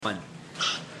One.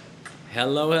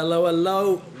 Hello, hello,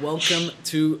 hello. Welcome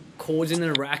to Cordon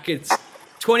and Rackets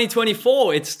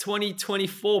 2024. It's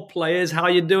 2024 players. How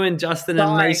you doing, Justin and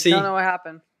Sorry, don't know Macie? what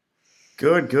happened.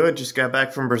 Good, good. Just got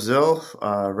back from Brazil.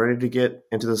 Ready to get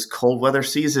into this cold weather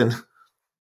season.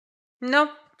 Nope.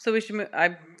 So we should move.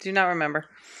 I do not remember.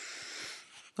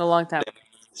 A long time.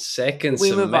 Second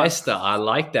We move on. semester. I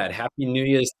like that. Happy New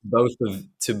Year's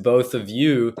to both of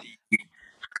you.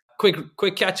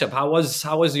 Quick catch up. How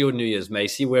was your New Year's,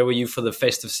 Macie? Where were you for the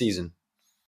festive season?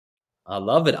 I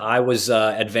love it. I was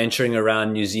adventuring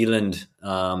around New Zealand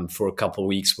for a couple of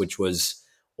weeks, which was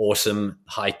awesome.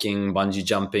 Hiking, bungee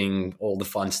jumping, all the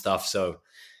fun stuff. So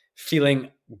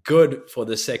feeling good for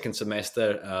the second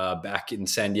semester back in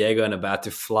San Diego and about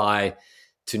to fly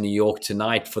to New York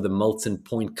tonight for the Milton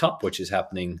Point Cup, which is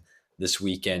happening this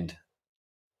weekend.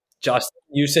 Justin,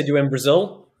 you said you were in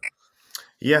Brazil?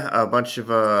 Yeah, a bunch of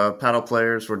paddle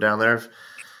players were down there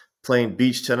playing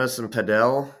beach tennis and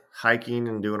padel, hiking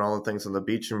and doing all the things on the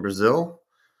beach in Brazil.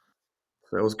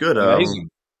 So it was good. Amazing.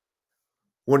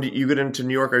 When do you get into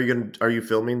New York? Are you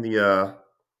filming the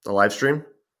live stream?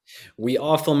 We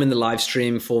are filming the live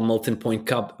stream for Milton Point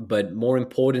Cup, but more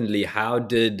importantly, how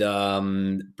did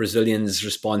Brazilians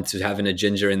respond to having a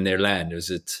ginger in their land?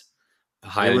 Was it It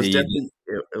was highly?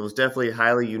 definitely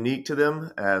highly unique to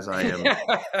them, as I am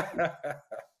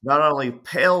not only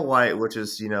pale white, which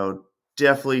is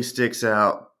definitely sticks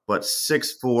out, but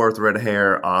 6'4" red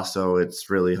hair. Also,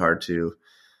 it's really hard to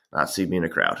not see me in a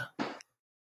crowd.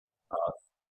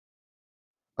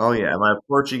 Oh yeah, my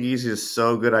Portuguese is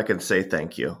so good I can say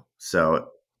thank you. So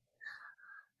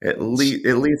at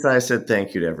least I said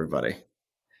thank you to everybody.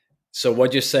 So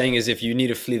what you're saying is, if you need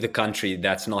to flee the country,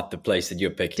 that's not the place that you're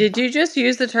picking. Did you just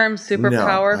use the term No,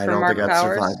 superpower I for don't think Mark I'd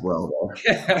Powers? survive well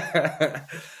there.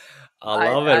 I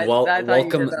I, love it. I Well, I thought you did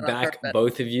welcome that on back, purpose.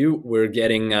 both of you. We're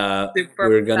gonna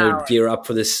Superpower. gear up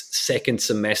for this second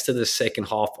semester, the second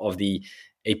half of the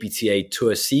APTA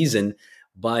tour season.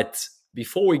 But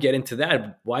before we get into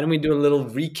that, why don't we do a little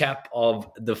recap of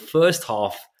the first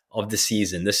half of the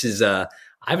season? This is I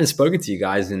haven't spoken to you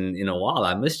guys in a while.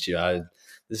 I missed you.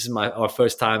 This is our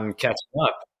first time catching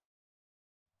up,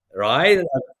 right?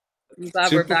 I'm glad we're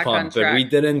Super back on pumped, but track. we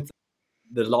didn't.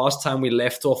 The last time we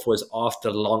left off was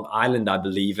after Long Island, I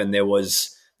believe, and there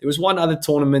was one other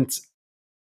tournament,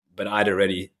 but I'd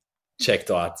already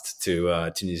checked out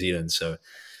to New Zealand, so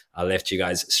I left you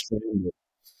guys stranded.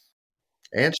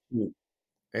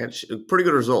 And she, pretty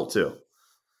good result too.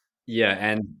 Yeah,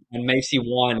 and Macy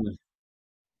won.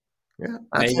 Yeah,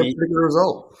 that's a Maybe pretty good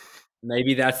result.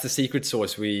 maybe that's the secret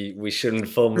sauce. We shouldn't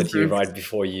film with you Mhm. right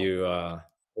before you.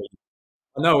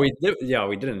 No, we did. Yeah,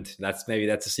 we didn't. That's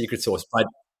a secret sauce, but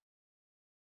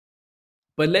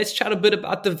let's chat a bit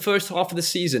about the first half of the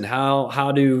season.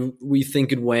 How do we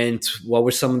think it went? What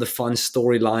were some of the fun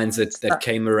storylines that So-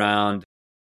 came around?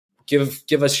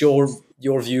 Give us your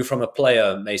view from a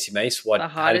player, Macy Mace. the How did you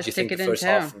hottest think the ticket in first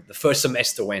half, town. the first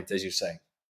semester went, as you say?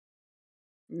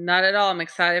 Not at all. I'm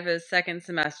excited for the second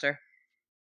semester.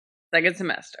 Second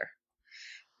semester.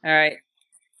 All right.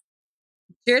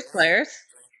 Cheers, players.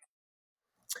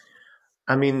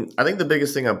 I mean, I think the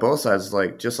biggest thing on both sides is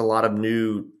like just a lot of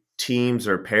new teams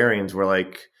or pairings where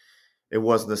like it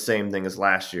wasn't the same thing as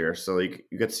last year. So you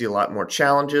get to see a lot more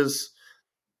challenges.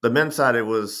 The men's side,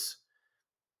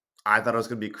 I thought it was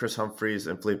going to be Chris Humphreys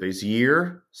and Felipe's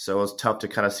year, so it was tough to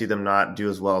kind of see them not do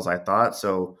as well as I thought.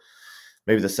 So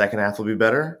maybe the second half will be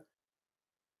better.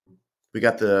 We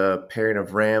got the pairing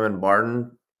of Ram and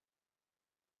Barton.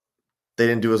 They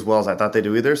didn't do as well as I thought they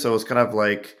do either. So it was kind of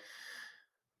like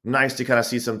nice to kind of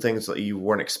see some things that you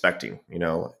weren't expecting.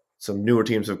 Some newer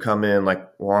teams have come in, like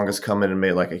Wonga's come in and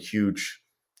made like a huge,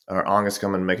 or Onga's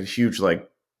come in and make a huge like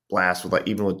blast with like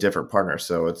even with different partners.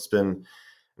 So it's been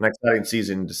an exciting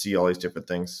season to see all these different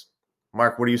things.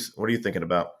 Mark, what are you thinking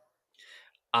about?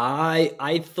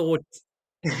 I thought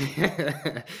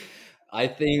I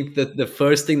think that the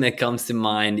first thing that comes to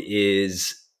mind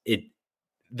is it.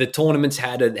 The tournaments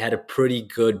had a pretty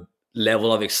good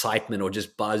level of excitement or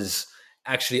just buzz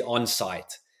actually on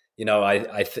site.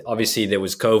 Obviously there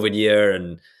was COVID year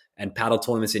and paddle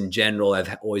tournaments in general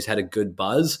have always had a good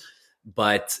buzz,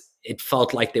 but it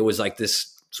felt like there was like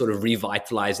this sort of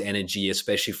revitalized energy,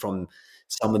 especially from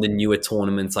some of the newer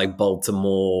tournaments like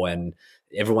Baltimore, and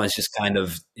everyone's just kind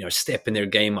of stepping their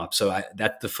game up. So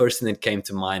that the first thing that came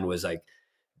to mind was like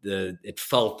it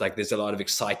felt like there's a lot of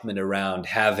excitement around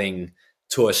having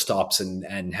tour stops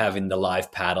and having the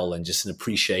live paddle and just an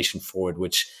appreciation for it,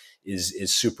 which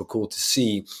is super cool to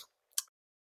see.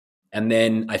 And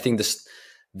then I think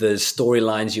the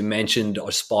storylines you mentioned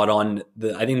are spot on.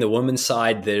 I think the women's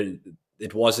side,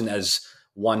 it wasn't as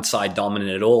one side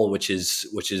dominant at all, which is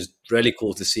really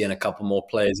cool to see, and a couple more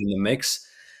players in the mix.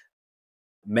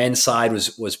 Men's side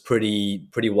was pretty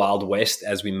wild west,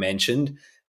 as we mentioned.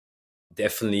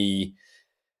 Definitely,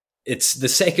 it's the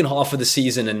second half of the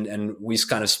season, and we've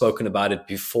kind of spoken about it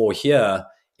before here,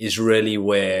 is really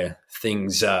where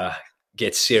things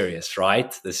get serious,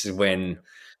 right? This is when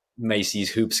Macie's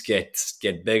hoops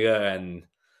get bigger, and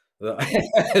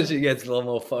she gets a little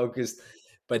more focused.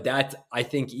 But that, I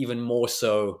think, even more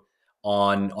so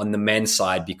on the men's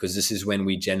side, because this is when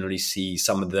we generally see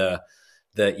some of the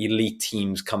elite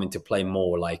teams come into play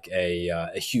more, like a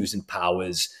Hughes and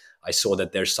Powers. I saw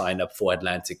that they're signed up for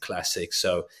Atlantic Classic,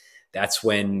 so that's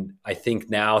when I think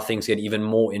now things get even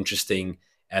more interesting.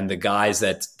 And the guys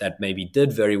that maybe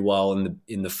did very well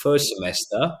in the first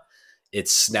semester,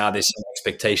 it's now there's some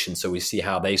expectation. So we see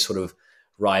how they sort of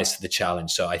rise to the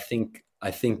challenge. So I think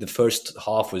the first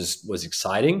half was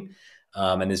exciting,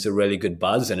 and there's a really good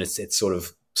buzz, and it's sort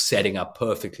of setting up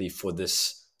perfectly for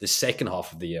this second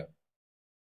half of the year.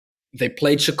 They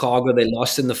played Chicago. They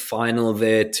lost in the final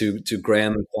there to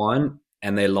Graham and Kwan,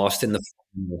 and they lost in the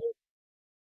final.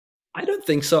 I don't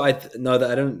think so. No,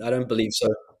 I don't believe so.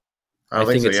 I I don't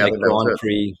think think so. it's Yeah, I like think that was Grand it.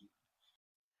 Prix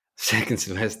second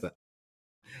semester.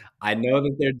 I know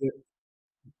that they're.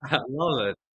 I love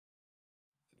it.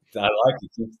 I like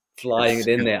it. Keep flying It's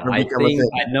it in there. gonna I become a think thing.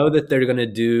 I know that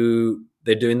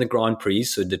they're doing the Grand Prix,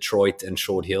 so Detroit and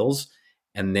Short Hills,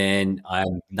 and then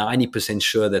I'm 90%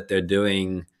 sure that they're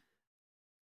doing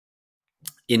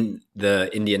in the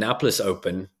Indianapolis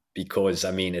Open, because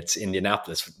I mean it's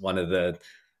Indianapolis, one of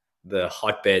the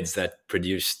hotbeds that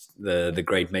produced the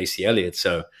great Macie Elliott.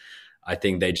 So I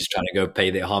think they're just trying to go pay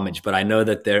their homage. But I know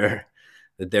that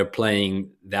they're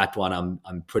playing that one.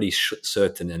 I'm pretty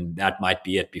certain, and that might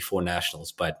be it before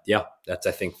nationals. But yeah, that's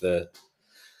I think the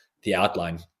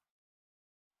outline.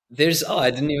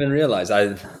 I didn't even realize.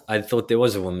 I thought there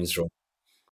was a women's draw.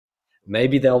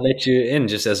 Maybe they'll let you in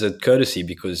just as a courtesy,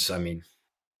 because I mean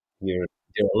you're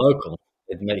a local.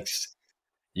 It makes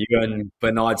you and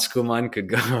Bernard Skuman could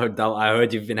go. I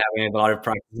heard you've been having a lot of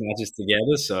practice matches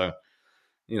together, so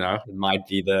it might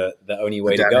be the only The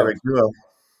way to go. dynamic duo.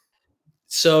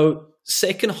 So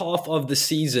second half of the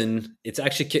season, it's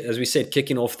actually, as we said,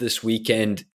 kicking off this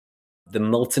weekend. The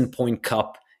Milton Point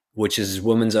Cup, which is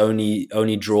women's only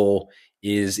draw,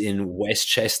 is in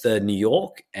Westchester, New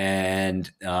York,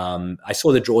 and I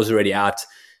saw the draws already out.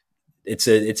 It's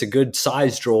a good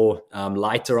size draw,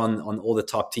 lighter on all the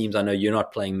top teams. I know you're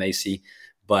not playing Macie,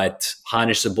 but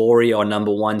Hanish Sabori, our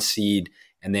number one seed,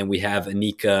 and then we have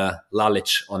Anika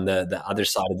Lalic on the other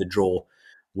side of the draw,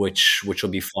 which will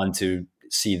be fun to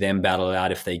see them battle it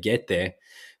out if they get there.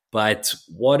 But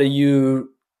what are your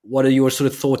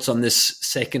sort of thoughts on this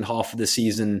second half of the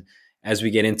season as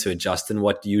we get into it, Justin?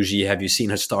 What usually have you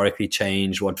seen historically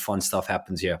change? What fun stuff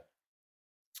happens here?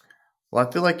 Well, I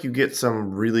feel like you get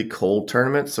some really cold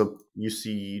tournaments, so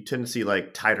you tend to see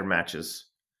like tighter matches,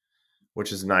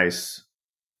 which is nice.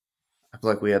 I feel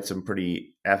like we had some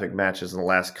pretty epic matches in the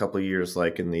last couple of years,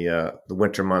 like in the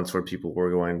winter months where people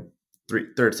were going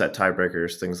third set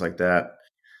tiebreakers, things like that.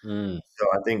 Mm. So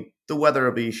I think the weather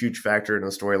will be a huge factor in the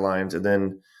storylines, and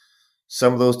then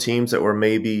some of those teams that were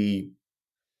maybe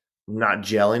not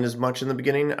gelling as much in the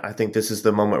beginning. I think this is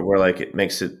the moment where like it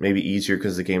makes it maybe easier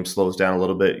because the game slows down a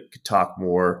little bit. You could talk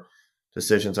more.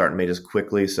 Decisions aren't made as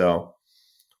quickly, so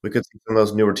we could see some of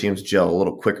those newer teams gel a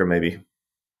little quicker, maybe.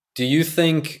 Do you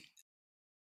think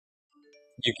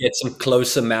you get some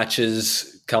closer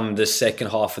matches come the second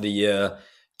half of the year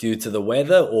due to the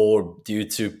weather, or due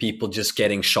to people just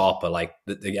getting sharper? Like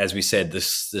as we said,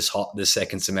 this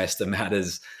second semester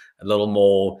matters a little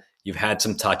more. You've had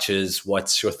some touches.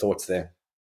 What's your thoughts there?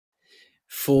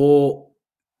 For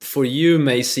for you,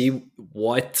 Macie,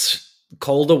 what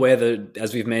colder weather,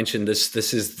 as we've mentioned,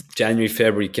 this is January,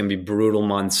 February, can be brutal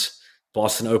months.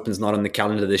 Boston Open's not on the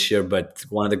calendar this year, but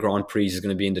one of the Grand Prix is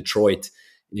going to be in Detroit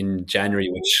in January,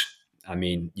 which I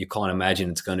mean, you can't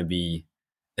imagine it's going to be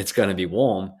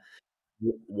warm.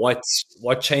 What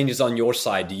changes on your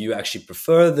side? Do you actually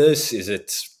prefer this? Is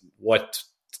it what?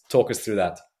 Talk us through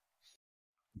that.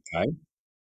 Okay.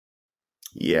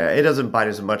 Yeah, it doesn't bite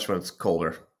as much when it's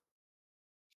colder.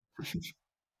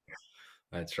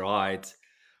 That's right.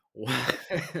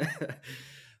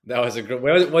 That was a good.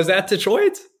 Where was that?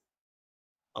 Detroit?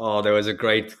 Oh, there was a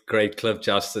great clip,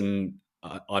 Justin,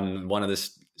 on one of the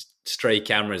stray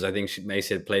cameras. I think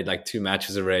Macy had played like two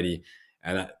matches already,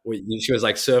 and she was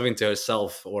like serving to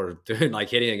herself or doing like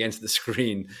hitting against the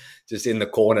screen, just in the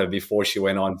corner before she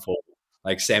went on for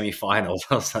like semifinals.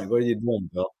 I was like, "What are you doing,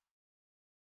 Bill?"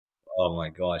 Oh my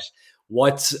gosh,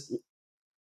 what?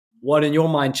 what in your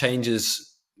mind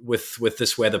changes with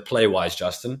this weather play wise,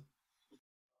 Justin?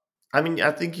 I mean,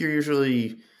 I think you're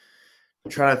usually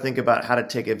trying to think about how to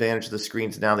take advantage of the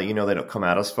screens now that you know they don't come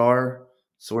out as far.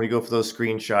 So when you go for those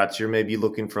screenshots, you're maybe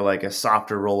looking for like a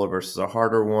softer roller versus a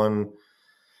harder one,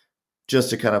 just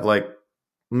to kind of like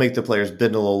make the players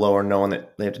bend a little lower, knowing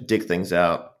that they have to dig things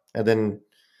out. And then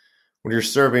when you're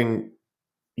serving,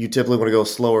 you typically want to go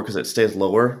slower because it stays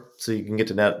lower, so you can get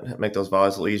to net, make those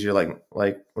volleys a little easier. Like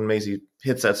when Macie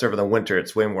hits that serve in the winter,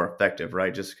 it's way more effective,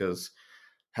 right? Just because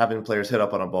having players hit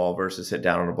up on a ball versus hit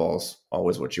down on a ball is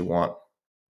always what you want.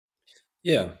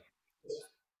 Yeah.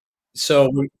 So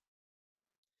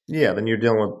Yeah, then you're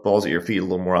dealing with balls at your feet a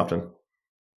little more often.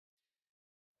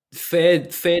 fair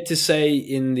to say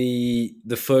in the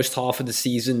first half of the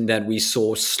season that we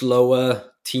saw slower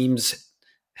teams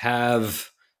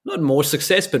have not more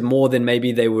success, but more than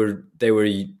maybe they were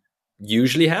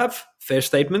usually have. Fair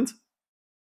statement.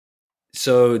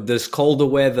 So this colder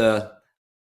weather,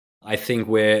 I think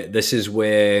where this is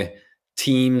where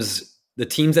the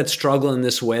teams that struggle in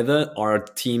this weather are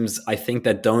teams I think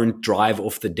that don't drive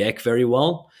off the deck very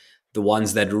well. The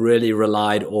ones that really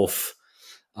relied off,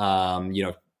 you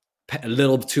know, a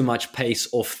little too much pace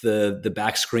off the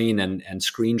back screen and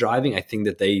screen driving. I think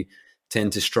that they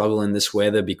tend to struggle in this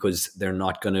weather because they're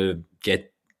not going to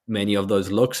get many of those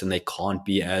looks and they can't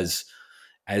be as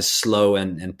slow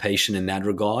and patient in that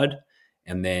regard.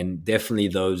 And then definitely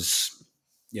those,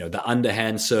 the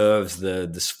underhand serves,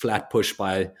 this flat push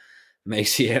by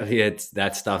Macie Elliott,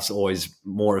 that stuff's always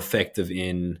more effective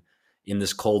in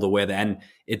this colder weather. And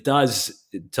it does,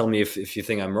 tell me if you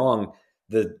think I'm wrong,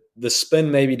 the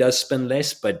spin maybe does spin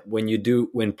less, but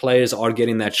when players are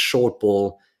getting that short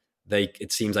ball,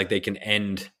 it seems like they can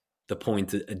end the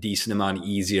point a decent amount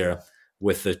easier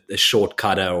with a short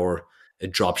cutter or a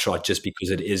drop shot just because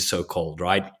it is so cold,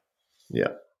 right? Yeah.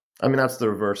 I mean, that's the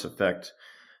reverse effect.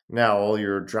 Now all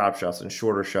your drop shots and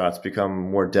shorter shots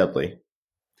become more deadly.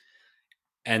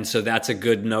 And so that's a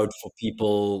good note for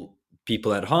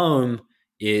people at home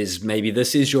is maybe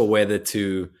this is your weather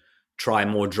to try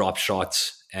more drop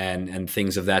shots and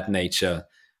things of that nature.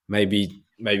 Maybe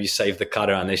save the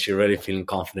cutter unless you're really feeling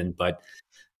confident, but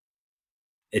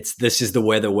this is the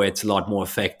weather where it's a lot more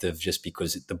effective just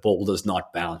because the ball does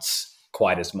not bounce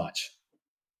quite as much.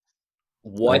 I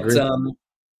What agree.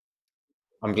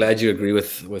 I'm glad you agree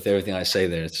with everything I say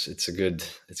there. It's a good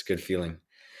feeling.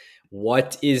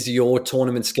 What is your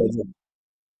tournament schedule?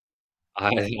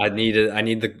 I need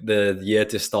the year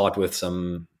to start with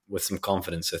some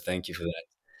confidence. So thank you for that.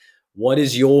 What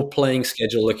is your playing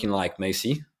schedule looking like,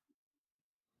 Macie?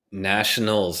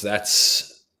 Nationals.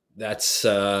 That's that's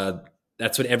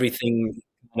what everything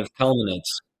kind of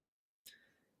culminates.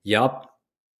 Yup.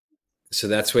 So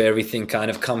that's where everything kind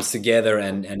of comes together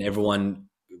and everyone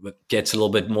gets a little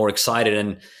bit more excited.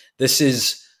 And this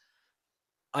is,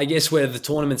 I guess, where the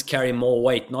tournaments carry more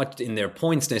weight, not in their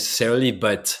points necessarily,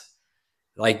 but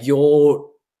like your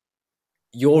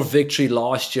victory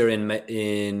last year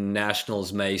in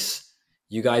nationals, Mace.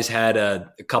 You guys had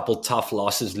a couple tough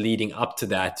losses leading up to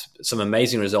that, some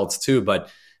amazing results too. But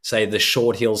say the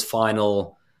short heels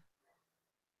final,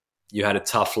 you had a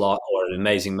tough loss or an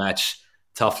amazing match,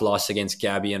 tough loss against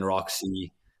Gabby and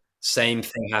Roxy. Same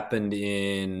thing happened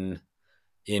in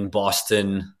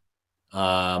Boston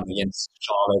against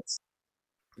Charlotte.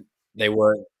 They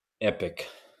were epic.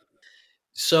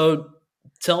 So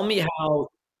tell me how.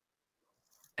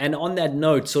 And on that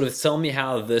note, sort of tell me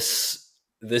how this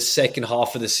second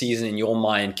half of the season in your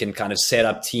mind can kind of set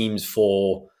up teams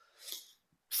for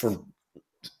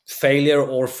failure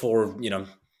or for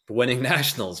winning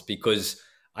nationals, because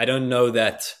I don't know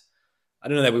that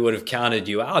we would have counted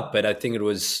you out, but I think it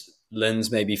was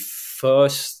Lynn's maybe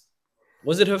first.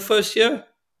 Was it her first year,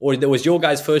 or there was your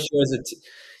guys' first year as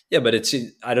yeah, but it's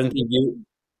I don't think you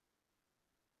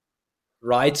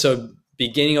right. So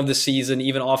beginning of the season,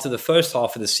 even after the first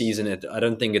half of the season, I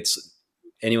don't think it's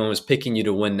anyone was picking you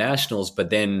to win nationals, but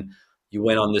then you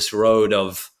went on this road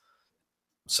of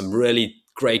some really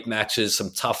great matches,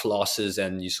 some tough losses,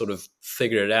 and you sort of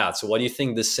figured it out. So what do you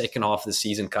think the second half of the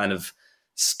season kind of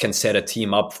can set a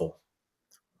team up for?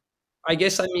 I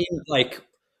guess I mean like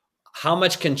how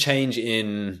much can change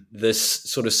in this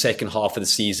sort of second half of the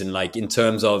season, like in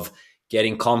terms of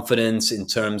getting confidence, in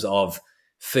terms of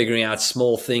figuring out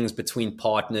small things between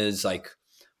partners, like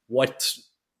what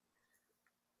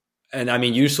and I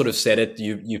mean, you sort of said it.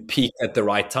 You peak at the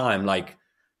right time. Like,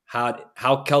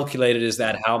 how calculated is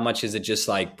that? How much is it just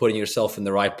like putting yourself in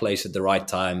the right place at the right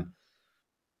time?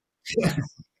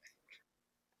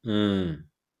 Mm.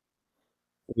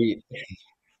 We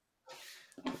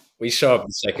we show up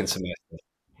the second semester.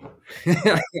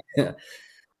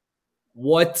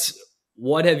 what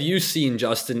what have you seen,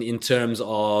 Justin, in terms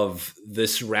of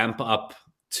this ramp up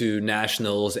to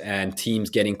nationals and teams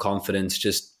getting confidence?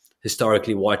 Just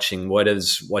historically watching,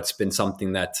 what's been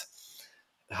something that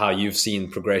how you've seen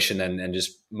progression and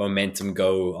just momentum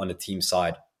go on a team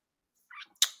side?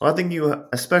 Well, I think you,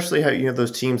 especially how you have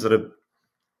those teams that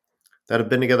have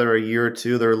been together a year or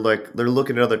two. They're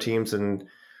looking at other teams and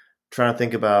trying to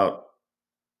think about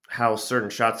how certain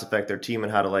shots affect their team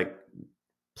and how to like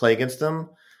play against them.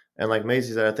 And like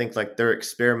Macie said, I think like they're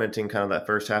experimenting kind of that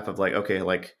first half of like, okay,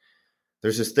 like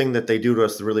there's this thing that they do to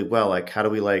us really well. Like, how do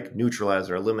we like neutralize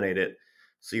or eliminate it?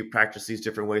 So you practice these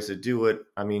different ways to do it.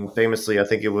 I mean, famously, I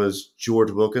think it was George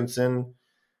Wilkinson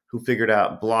who figured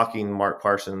out blocking Mark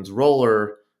Parsons'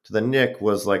 roller to the Nick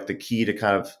was like the key to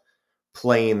kind of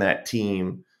playing that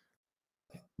team,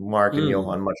 Mark and Mm.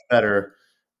 Johan, much better.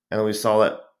 And we saw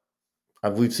that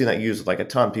we've seen that used like a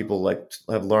ton. People like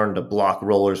have learned to block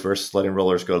rollers versus letting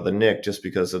rollers go to the Nick just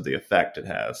because of the effect it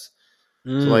has.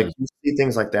 So like Mm. you see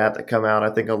things like that come out, I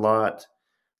think a lot.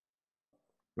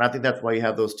 And I think that's why you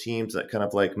have those teams that kind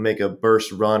of like make a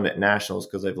burst run at nationals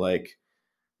because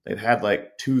they've had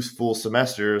like two full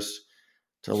semesters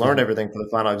to learn everything for the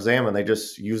final exam, and they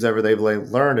just use everything they've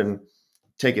learned and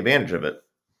take advantage of it.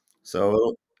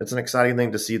 So it's an exciting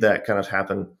thing to see that kind of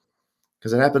happen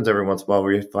because it happens every once in a while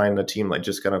where you find a team like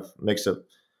just kind of makes a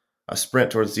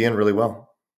sprint towards the end really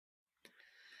well.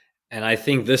 And I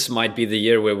think this might be the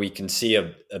year where we can see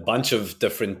a bunch of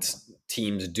different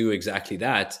teams do exactly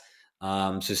that.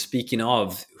 So speaking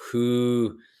of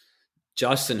who,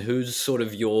 Justin, who's sort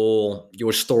of your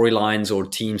storylines or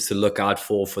teams to look out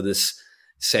for this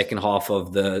second half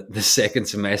of the second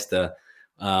semester?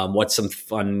 What's some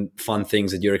fun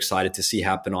things that you're excited to see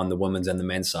happen on the women's and the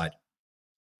men's side?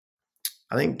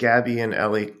 I think Gabby and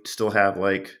Ellie still have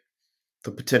like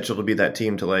the potential to be that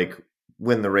team to like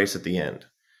win the race at the end.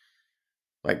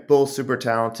 Like both super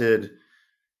talented.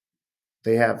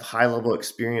 They have high level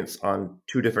experience on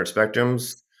two different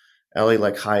spectrums. Ellie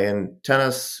like high end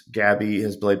tennis. Gabby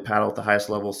has played paddle at the highest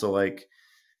level. So like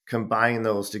combining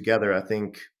those together, I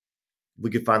think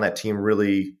we could find that team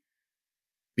really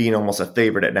being almost a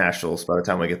favorite at nationals by the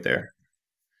time we get there.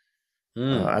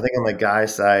 Hmm. I think on the guy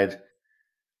side,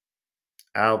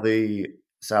 Alvi,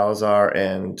 Salazar,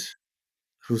 and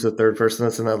who's the third person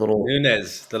that's in that little?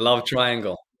 Nunez, the love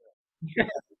triangle.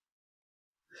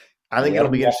 I think What it'll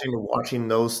a be interesting watching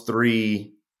those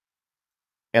three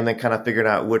and then kind of figuring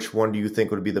out which one do you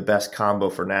think would be the best combo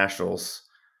for nationals.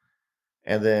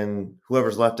 And then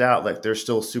whoever's left out, like they're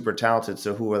still super talented.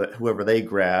 So whoever they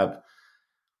grab,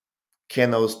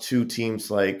 can those two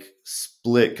teams like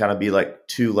split, kind of be like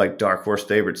two like dark horse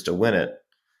favorites to win it?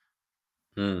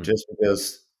 hmm. Just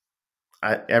because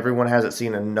everyone hasn't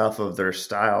seen enough of their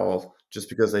style, just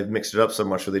because they've mixed it up so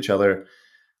much with each other,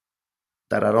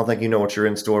 that I don't think you know what you're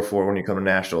in store for when you come to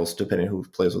nationals, depending who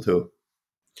plays with who.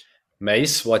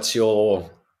 Mace, what are your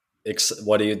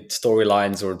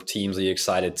storylines or teams are you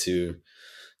excited to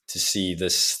see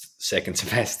this second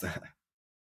semester?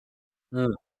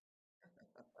 Hmm.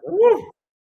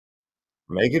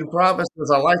 Making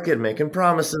promises, I like it. Making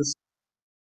promises.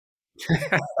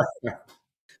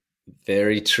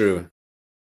 Very true.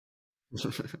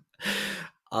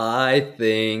 I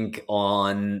think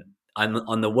on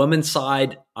the women's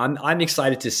side, I'm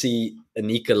excited to see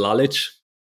Anika Lalic,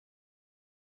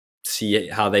 see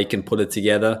how they can put it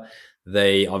together.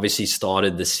 They obviously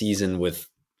started the season with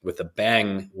a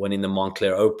bang, winning the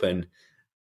Montclair Open,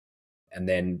 and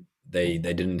then they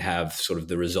didn't have sort of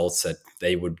the results that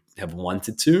they would have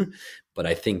wanted to. But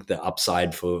I think the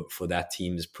upside for that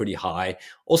team is pretty high.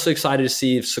 Also excited to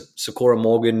see if Sakura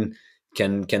Morgan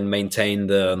can maintain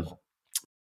the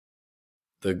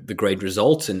great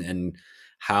results and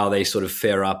how they sort of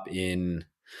fare up in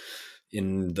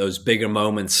those bigger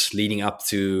moments leading up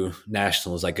to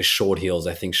nationals, like a short heels.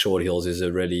 I think short heels is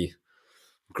a really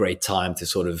great time to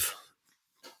sort of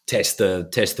test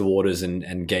the waters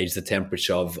and gauge the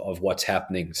temperature of what's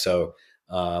happening. So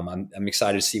I'm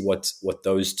excited to see what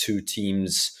those two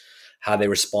teams, how they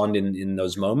respond in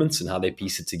those moments and how they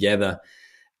piece it together.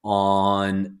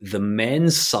 On the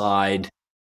men's side,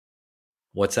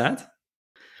 what's that?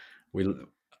 We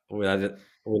we we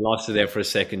lost it there for a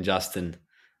second, Justin.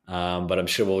 But I'm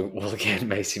sure we'll get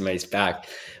Mace back.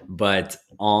 But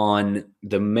on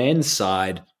the men's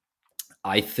side,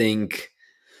 I think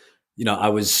I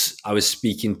was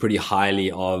speaking pretty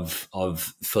highly of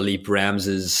Philippe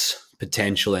Rams's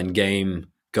potential and game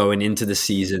going into the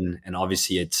season, and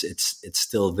obviously it's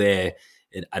still there.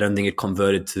 I don't think it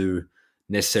converted to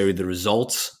necessarily the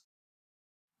results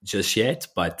just yet,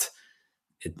 but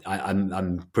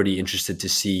I'm pretty interested to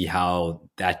see how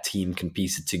that team can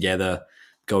piece it together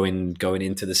going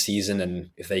into the season, and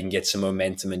if they can get some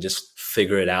momentum and just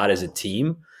figure it out as a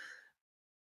team.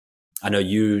 I know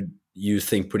you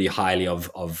think pretty highly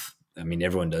of I mean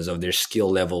everyone does, of their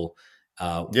skill level.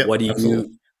 Yep,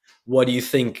 absolutely. What do you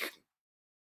think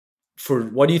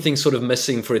what do you think sort of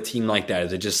missing for a team like that?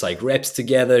 Is it just like reps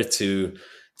together to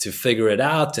figure it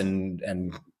out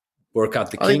and work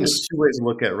out the I think there's kinks? two ways to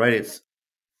look at it, right? It's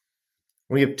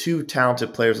when you have two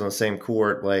talented players on the same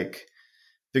court, like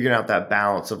figuring out that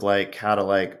balance of like how to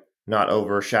like not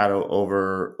overshadow,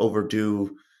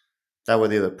 overdo. That way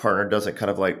the other partner doesn't kind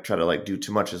of like try to like do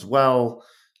too much as well.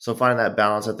 So finding that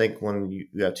balance, I think when you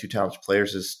have two talented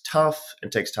players is tough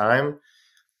and takes time.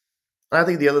 And I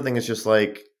think the other thing is just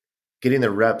like getting the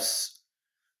reps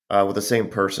with the same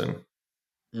person.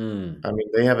 Mm. I mean,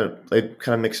 they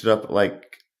kind of mixed it up.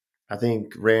 Like I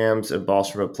think Rams and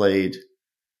Boston have played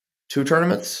two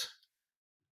tournaments.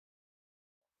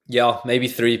 Yeah, maybe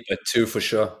three, but two for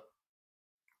sure.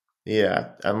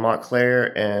 Yeah,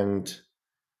 Montclair and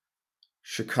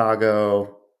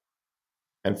Chicago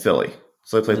and Philly.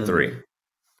 So they played Mm. three.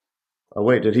 Oh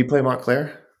wait, did he play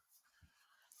Montclair?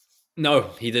 No,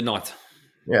 he did not.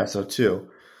 Yeah, so two.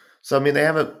 So I mean, they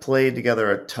haven't played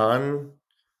together a ton.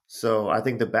 So I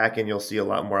think the back end you'll see a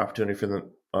lot more opportunity for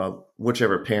them,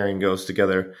 whichever pairing goes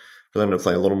together, for them to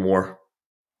play a little more.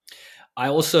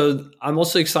 I'm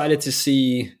also excited to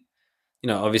see,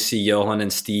 obviously Johan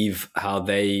and Steve, how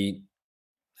they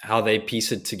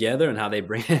piece it together and how they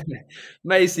bring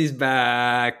Macie's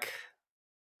back.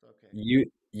 Okay.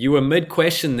 You were mid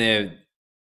question there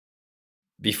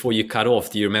before you cut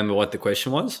off. Do you remember what the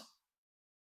question was?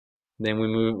 Then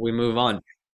we move on.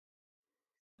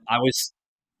 I was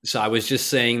I was just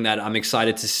saying that I'm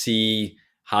excited to see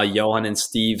how Johan and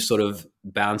Steve sort of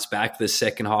bounce back the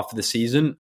second half of the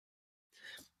season.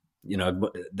 I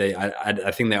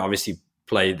think they obviously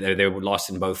played. They were lost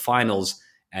in both finals,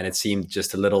 and it seemed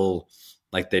just a little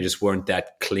like they just weren't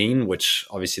that clean. Which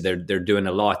obviously they're doing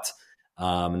a lot,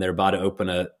 and they're about to open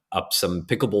up some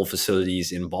pickleball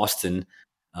facilities in Boston.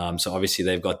 So obviously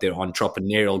they've got their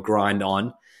entrepreneurial grind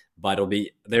on, but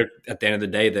they're at the end of the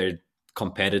day they're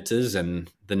competitors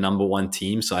and the number one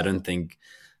team. So I don't think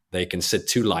they can sit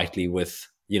too lightly with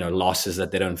losses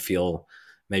that they don't feel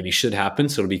maybe should happen.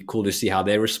 So it'll be cool to see how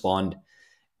they respond.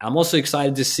 I'm also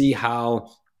excited to see how,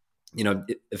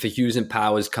 if the Hughes and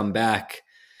Powers come back,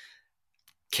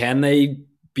 can they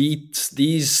beat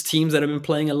these teams that have been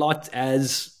playing a lot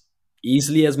as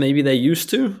easily as maybe they used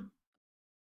to,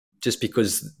 just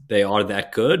because they are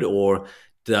that good? Or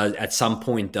at some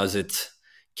point, does it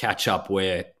catch up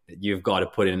where you've got to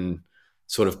put in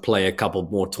sort of play a couple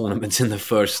more tournaments in the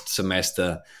first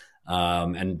semester,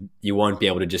 and you won't be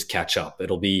able to just catch up?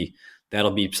 That'll be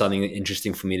something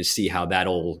interesting for me to see how that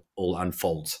all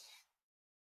unfolds.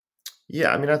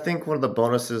 Yeah, I mean, I think one of the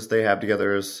bonuses they have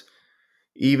together is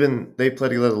even they played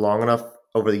together long enough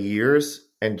over the years,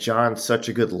 and John's such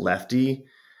a good lefty.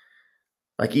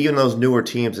 Like even those newer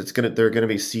teams, they're gonna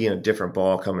be seeing a different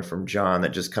ball coming from John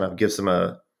that just kind of gives them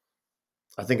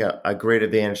I think a great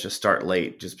advantage to start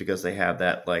late, just because they have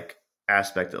that like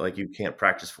aspect that like you can't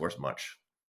practice for as much.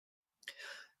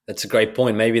 That's a great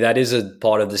point. Maybe that is a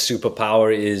part of the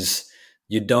superpower, is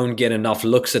you don't get enough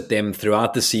looks at them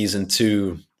throughout the season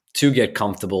to get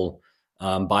comfortable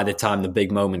by the time the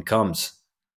big moment comes.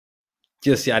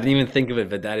 Just yeah, I didn't even think of it,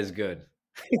 but that is good.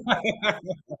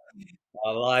 I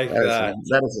like that.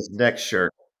 That is his next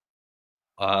shirt.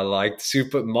 I like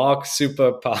superpowers.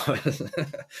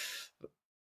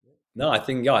 No, I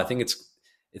think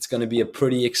it's going to be a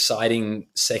pretty exciting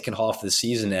second half of the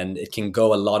season, and it can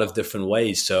go a lot of different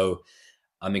ways. So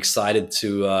I'm excited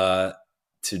to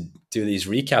do these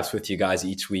recaps with you guys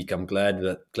each week. I'm glad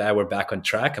we're back on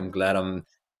track. I'm glad I'm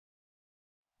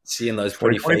seeing those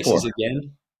pretty faces 2024.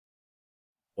 again.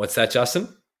 What's that, Justin?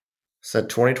 Said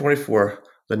 2024,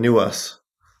 the new us.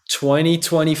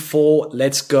 2024,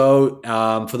 let's go.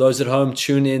 For those at home,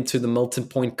 tune in to the Milton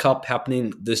Point Cup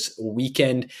happening this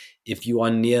weekend. If you are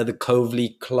near the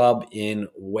Coveley Club in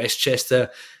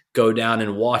Westchester, go down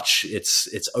and watch.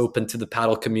 It's open to the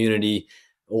paddle community.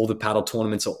 All the paddle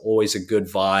tournaments are always a good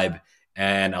vibe.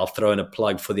 And I'll throw in a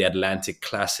plug for the Atlantic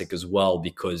Classic as well,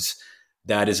 because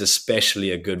that is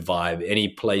especially a good vibe. Any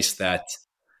place that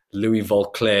Louis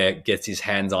Volclair gets his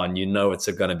hands on,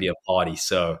 it's going to be a party.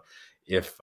 So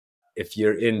if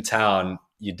you're in town,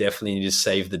 you definitely need to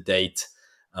save the date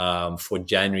for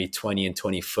January 20 and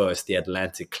 21st, the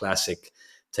Atlantic Classic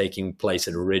taking place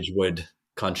at Ridgewood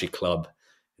Country Club.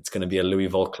 It's going to be a Louis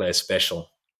Volclair special.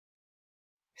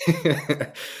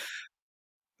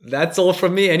 That's all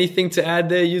from me. Anything to add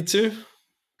there, you two?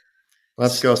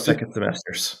 Let's go second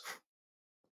semesters.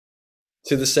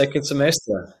 To the second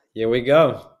semester. Here we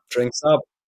go. Drinks up.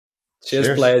 Cheers,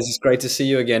 Cheers. players. It's great to see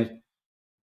you again.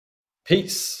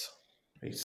 Peace.